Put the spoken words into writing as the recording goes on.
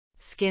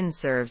skin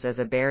serves as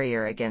a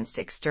barrier against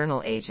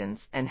external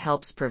agents and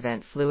helps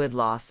prevent fluid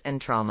loss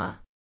and trauma.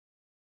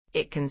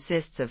 It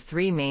consists of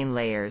three main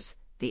layers: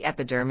 the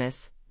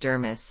epidermis,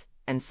 dermis,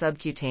 and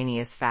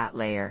subcutaneous fat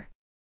layer.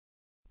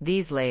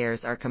 These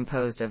layers are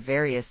composed of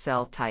various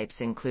cell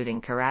types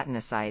including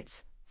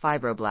keratinocytes,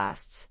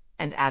 fibroblasts,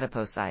 and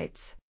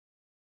adipocytes.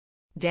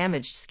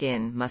 Damaged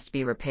skin must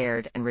be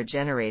repaired and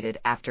regenerated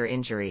after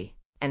injury,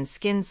 and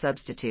skin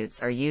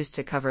substitutes are used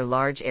to cover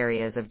large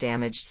areas of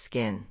damaged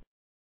skin.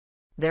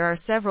 There are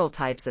several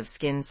types of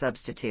skin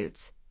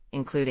substitutes,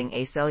 including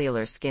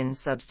acellular skin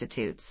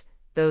substitutes,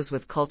 those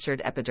with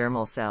cultured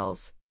epidermal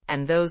cells,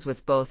 and those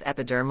with both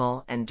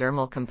epidermal and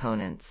dermal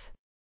components.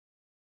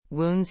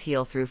 Wounds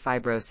heal through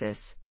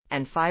fibrosis,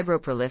 and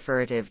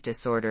fibroproliferative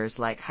disorders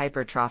like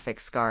hypertrophic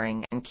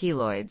scarring and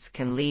keloids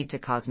can lead to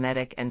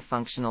cosmetic and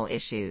functional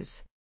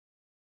issues.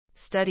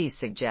 Studies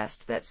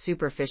suggest that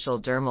superficial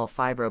dermal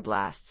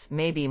fibroblasts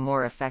may be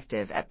more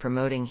effective at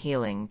promoting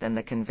healing than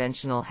the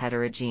conventional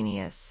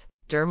heterogeneous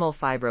dermal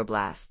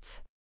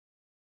fibroblasts.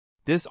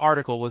 This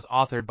article was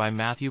authored by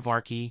Mathew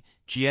Varkey,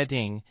 Jia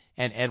Ding,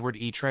 and Edward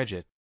E.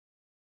 Tredget.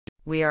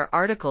 We are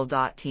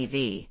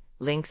RTCLTV,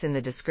 links in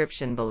the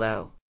description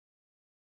below.